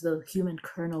getting to the human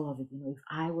kernel of it. If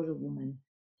I was a woman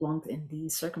plunked in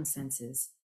these circumstances,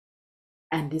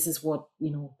 and this is what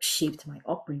shaped my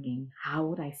upbringing, how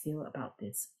would I feel about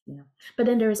this? But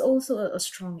then there is also a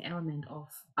strong element of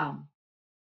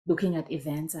looking at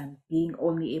events and being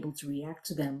only able to react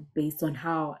to them based on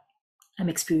how I'm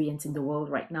experiencing the world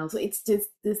right now. So it's just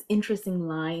this interesting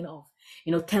line of,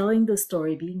 telling the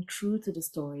story, being true to the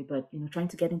story, but, trying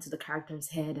to get into the character's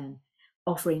head and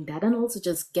offering that. And also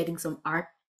just getting some art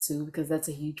too, because that's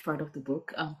a huge part of the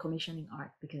book, commissioning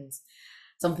art, because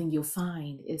something you'll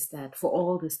find is that for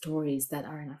all the stories that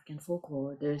are in African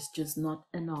folklore, there's just not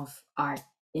enough art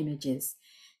images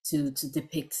to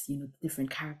depict the different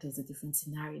characters, the different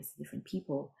scenarios, the different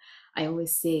people. I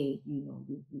always say,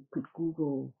 you could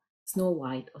Google Snow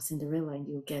White or Cinderella and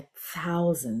you'll get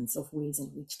thousands of ways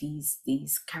in which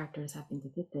these characters have been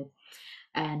depicted.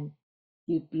 And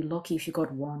you'd be lucky if you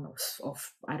got one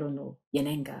of I don't know,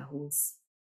 Yenenga, who's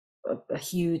a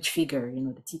huge figure,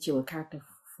 the titular character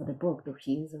for the book, though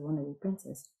she is a runaway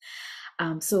princess.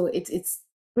 So it's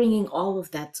bringing all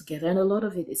of that together, and a lot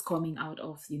of it is coming out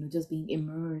of just being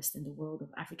immersed in the world of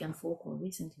African folklore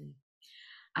recently.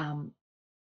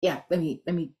 Yeah, let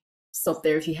me stop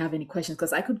there if you have any questions,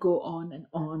 because I could go on and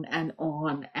on and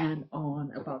on and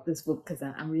on about this book because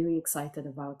I'm really excited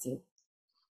about it.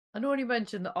 I know when you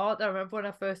mentioned the art, I remember when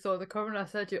I first saw the cover and I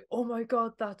said to you, oh my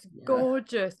God, that's Yeah.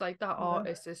 gorgeous. Like that Yeah.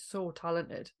 artist is so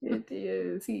talented. It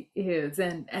is, he is,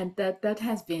 and that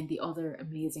has been the other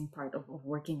amazing part of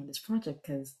working on this project,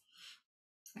 because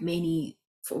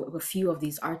for a few of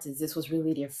these artists, this was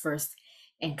really their first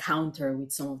encounter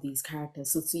with some of these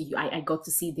characters. So I got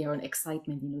to see their own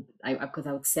excitement, because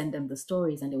I would send them the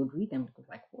stories and they would read them. It was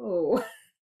like, whoa,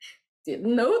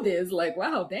 didn't know this. Like,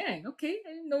 wow, dang, okay,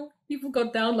 I didn't know people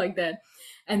got down like that.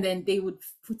 And then they would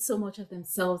put so much of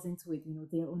themselves into it,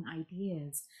 their own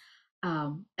ideas.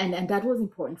 And that was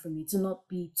important for me, to not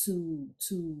be too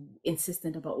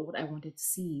insistent about what I wanted to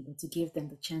see, but to give them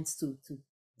the chance to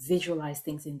visualize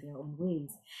things in their own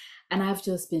ways. And I've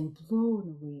just been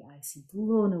blown away. I see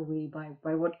blown away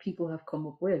by what people have come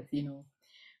up with,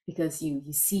 because you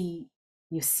see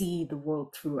the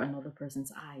world through another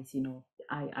person's eyes.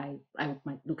 I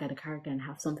might look at a character and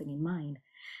have something in mind,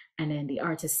 and then the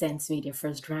artist sends me their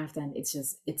first draft, and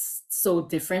it's so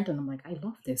different, and I'm like, I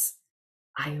love this.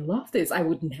 I love this. I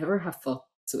would never have thought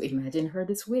to imagine her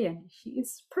this way, and she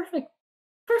is perfect,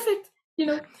 perfect.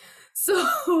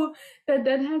 So that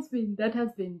has been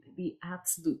the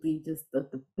absolutely just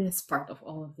the best part of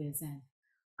all of this, and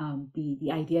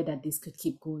the idea that this could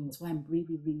keep going. So I'm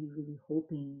really, really, really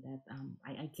hoping that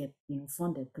I get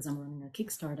funded, because I'm running a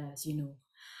Kickstarter, as you know,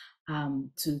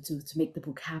 to make the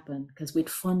book happen. Because with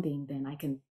funding, then I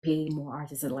can pay more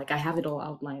artists. And like, I have it all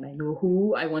outlined. I know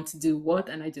who I want to do what,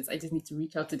 and I just need to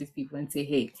reach out to these people and say,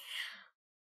 hey,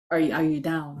 are you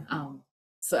down?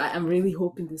 So I'm really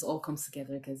hoping this all comes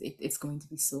together, because it's going to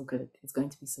be so good. It's going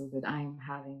to be so good. I'm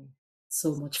having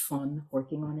so much fun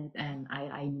working on it, and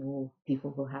I know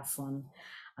people will have fun.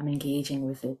 I'm engaging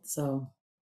with it. So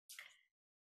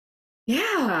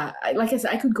yeah, like I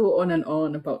said, I could go on and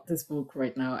on about this book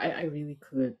right now. I really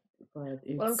could, but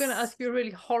Well, I'm going to it's ask you a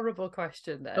really horrible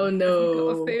question oh then. Have you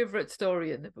got a no. favorite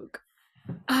story in the book?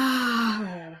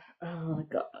 Oh my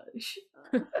gosh.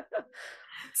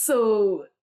 So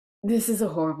this is a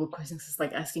horrible question. It's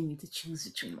like asking me to choose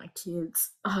between my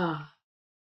kids.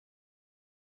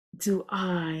 Do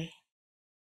I?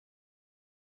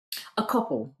 A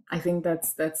couple. I think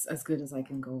that's as good as I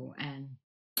can go. And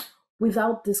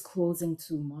without disclosing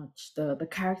too much, the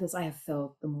characters I have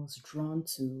felt the most drawn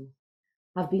to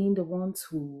have been the ones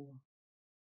who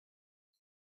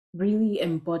really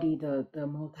embody the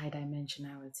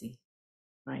multidimensionality,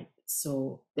 right?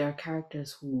 So there are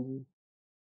characters who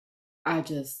are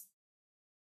just,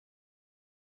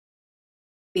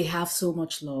 they have so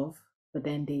much love, but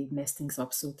then they mess things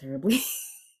up so terribly,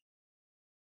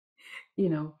 you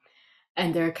know.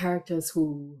 And there are characters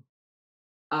who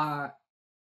are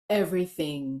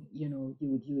everything, you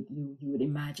would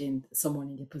imagine someone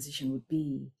in their position would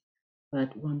be,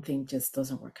 but one thing just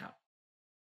doesn't work out,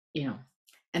 you know.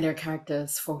 and they're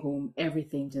characters for whom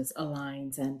everything just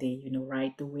aligns and they,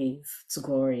 ride the wave to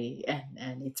glory,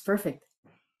 and it's perfect.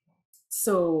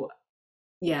 So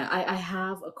yeah, I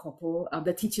have a couple.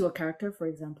 The titular character, for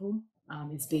example,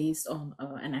 is based on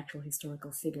an actual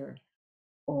historical figure,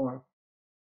 or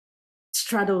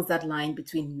straddles that line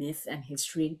between myth and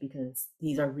history, because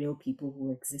these are real people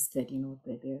who existed.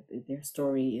 Their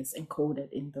story is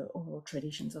encoded in the oral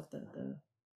traditions of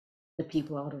the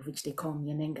people out of which they come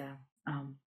Yenenga.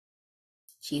 Um,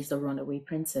 she's the runaway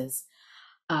princess.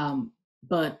 Um,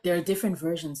 but there are different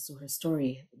versions to her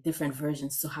story, different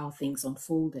versions to how things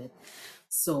unfolded.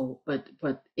 So, but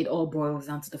it all boils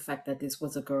down to the fact that this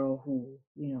was a girl who,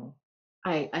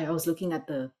 I was looking at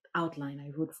the outline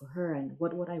I wrote for her, and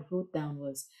what I wrote down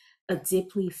was a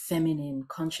deeply feminine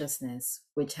consciousness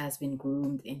which has been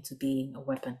groomed into being a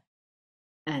weapon,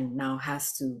 and now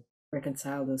has to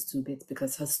reconcile those two bits,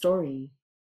 because her story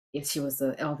is she was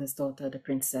the eldest daughter, the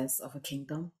princess of a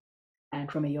kingdom, and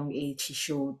from a young age she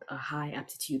showed a high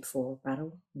aptitude for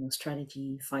battle,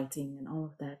 strategy, fighting, and all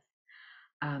of that.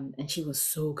 And she was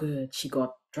so good. She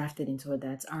got drafted into her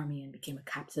dad's army and became a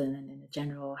captain and then a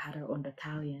general, had her own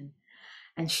battalion.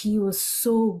 And she was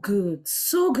so good,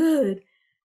 so good.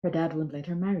 Her dad wouldn't let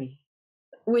her marry.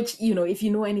 Which, if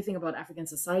you know anything about African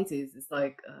societies, it's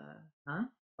like, huh?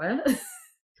 What?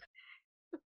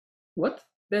 What?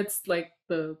 That's like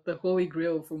the holy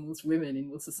grail for most women in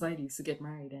most societies, to get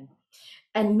married,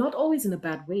 and not always in a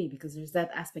bad way, because there's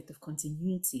that aspect of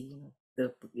continuity.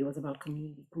 It was about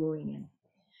community growing,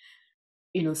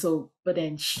 and so, but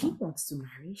then she wants to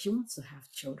marry, she wants to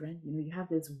have children. You have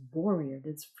this warrior,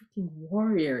 this freaking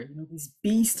warrior, this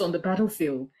beast on the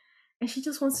battlefield, and she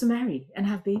just wants to marry and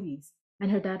have babies,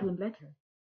 and her dad wouldn't let her.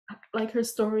 Like, her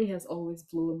story has always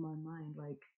blown my mind,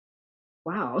 like,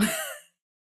 wow.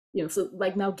 So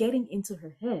like, now getting into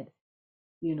her head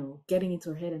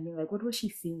and being like, what was she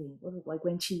feeling? Like,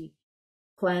 when she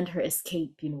planned her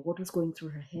escape, what was going through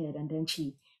her head? And then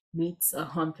she meets a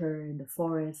hunter in the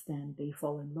forest and they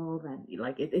fall in love, and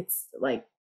like, it's like,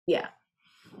 yeah,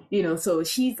 so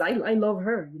I love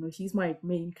her. She's my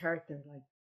main character. Like,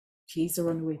 she's the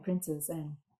runaway princess.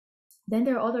 And then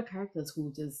there are other characters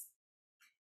who just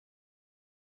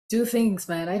do things,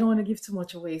 man. I don't want to give too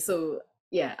much away. So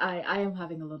yeah, I am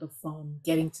having a lot of fun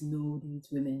getting to know these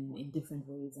women in different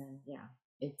ways, and yeah,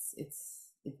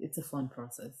 it's a fun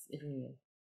process. It really is.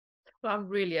 Well, I'm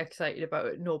really excited about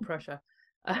it. No pressure.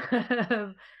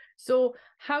 Um, so,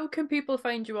 how can people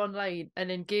find you online and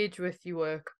engage with your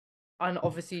work, and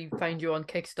obviously find you on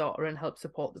Kickstarter and help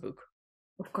support the book?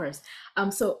 Of course.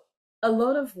 So a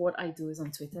lot of what I do is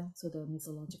on Twitter. So the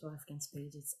Mythological Africans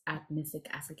page is at Mythic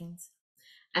Africans.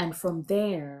 And from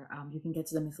there, you can get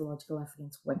to the Mythological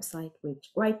Africans website,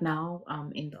 which right now,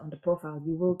 on the profile,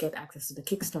 you will get access to the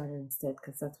Kickstarter instead,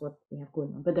 because that's what we have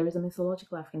going on. But there is a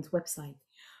Mythological Africans website,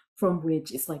 from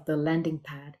which it's like the landing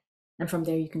pad. And from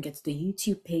there, you can get to the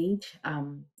YouTube page.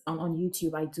 On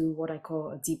YouTube, I do what I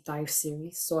call a deep dive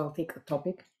series. So I'll take a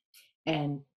topic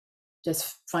and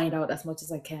just find out as much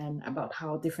as I can about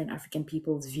how different African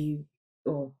peoples view,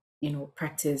 or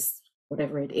practice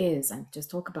whatever it is, and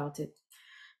just talk about it.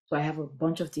 So I have a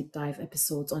bunch of deep dive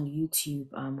episodes on YouTube.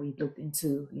 We looked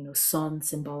into sun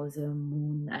symbolism,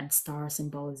 moon and star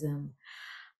symbolism.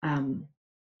 Um,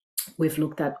 we've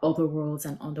looked at other worlds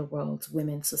and underworlds,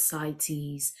 women's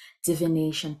societies,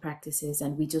 divination practices,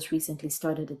 and we just recently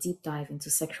started a deep dive into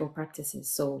sexual practices.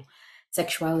 So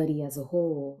sexuality as a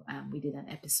whole, we did an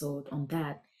episode on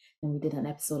that. And we did an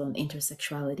episode on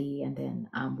intersexuality, and then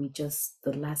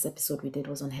the last episode we did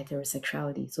was on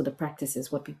heterosexuality. So the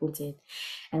practices, what people did,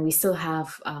 and we still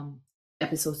have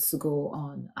episodes to go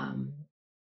on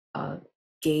uh,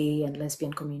 gay and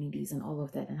lesbian communities and all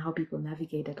of that, and how people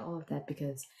navigated all of that,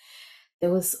 because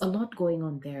there was a lot going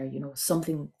on there.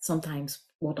 Sometimes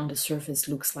what on the surface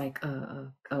looks like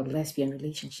a lesbian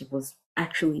relationship was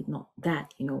actually not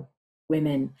that.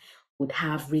 Women would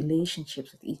have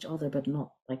relationships with each other, but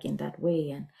not like in that way,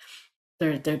 and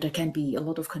there can be a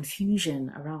lot of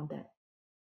confusion around that.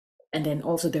 And then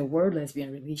also there were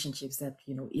lesbian relationships that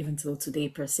even till today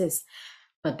persist,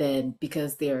 but then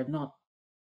because they are not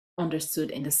understood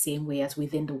in the same way as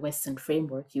within the Western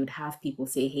framework, you'd have people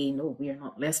say, hey, no, we are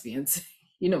not lesbians.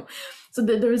 you know so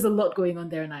there is a lot going on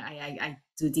there, and I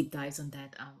do deep dives on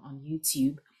that, on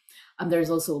YouTube.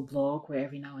 There's also a blog where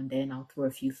every now and then I'll throw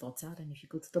a few thoughts out, and if you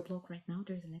go to the blog right now,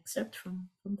 there's an excerpt from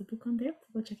the book on there, so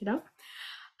go check it out.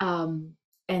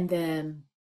 And then,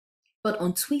 but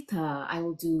on Twitter, I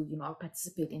will do, I'll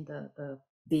participate in the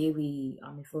daily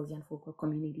mythology and folklore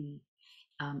community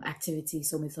activity.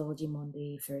 So Mythology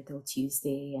Monday, Fairy Tale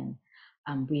Tuesday, and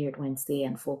Weird Wednesday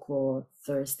and Folklore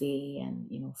Thursday,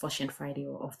 and Fush and Friday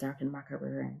or Off Dark and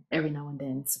Macabre, and every now and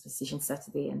then Superstition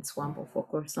Saturday and Swamp or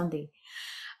Folklore Sunday.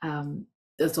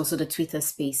 There's also the Twitter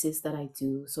Spaces that I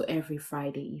do. So every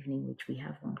Friday evening, which we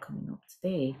have one coming up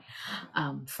today,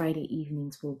 Friday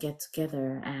evenings we'll get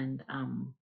together and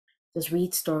just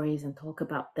read stories and talk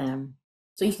about them.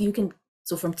 So you can,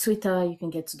 so from Twitter you can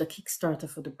get to the Kickstarter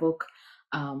for the book.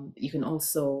 You can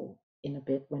also, in a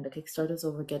bit when the Kickstarter's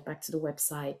over, get back to the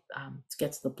website to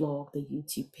get to the blog, the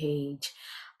YouTube page.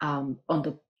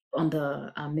 On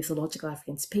the Mythological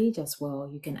Africans page as well,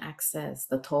 you can access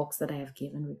the talks that I have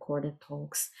given, recorded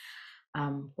talks,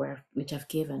 which I've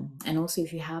given. And also,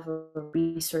 if you have a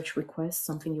research request,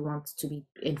 something you want to be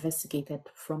investigated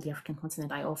from the African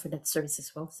continent, I offer that service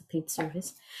as well. It's a paid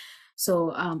service.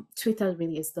 So Twitter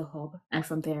really is the hub, and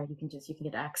from there you can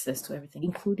get access to everything,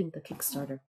 including the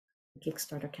Kickstarter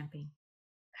campaign.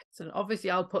 So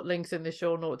obviously, I'll put links in the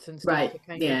show notes and stuff to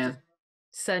kind of just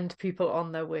send people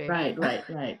on their way. Right.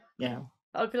 Yeah.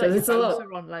 I'll be like your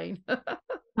bouncer online.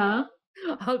 Huh?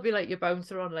 I'll be like your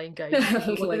bouncer online, guys.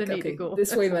 Like, need to go.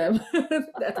 This way, ma'am.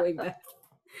 That way, ma'am.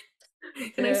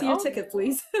 Can I see your ticket,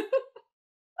 please?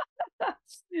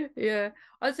 Yeah,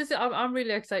 as I say, I'm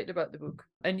really excited about the book,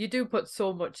 and you do put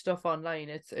so much stuff online.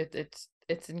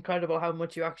 It's incredible how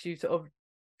much you actually sort of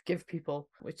give people,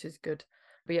 which is good.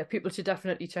 But yeah, people should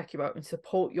definitely check you out and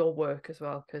support your work as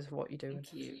well because of what you're doing.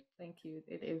 Thank you.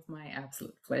 It is my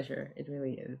absolute pleasure. It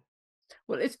really is.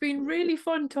 Well, it's been really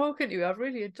fun talking to you. I've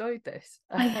really enjoyed this.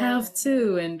 I have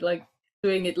too, and like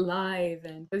doing it live,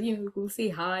 and we'll say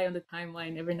hi on the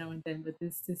timeline every now and then. But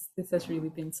this has really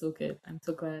been so good. I'm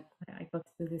so glad I got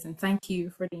to do this, and thank you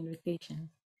for the invitation.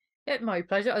 It's my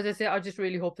pleasure. As I say, I just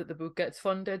really hope that the book gets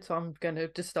funded, so I'm gonna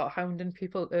just start hounding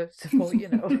people to support.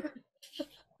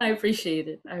 I appreciate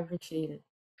it.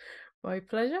 My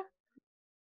pleasure.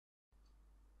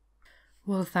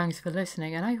 Well, thanks for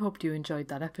listening, and I hope you enjoyed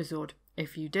that episode.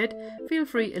 If you did, feel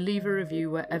free to leave a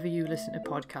review wherever you listen to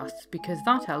podcasts, because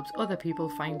that helps other people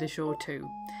find the show too.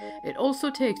 It also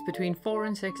takes between 4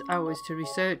 and 6 hours to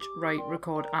research, write,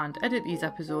 record and edit these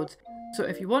episodes, so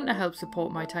if you want to help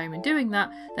support my time in doing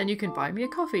that, then you can buy me a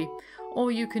coffee, or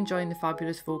you can join the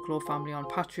Fabulous Folklore family on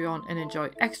Patreon and enjoy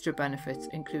extra benefits,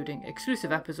 including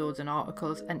exclusive episodes and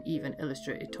articles and even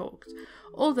illustrated talks.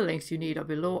 All the links you need are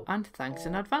below, and thanks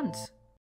in advance.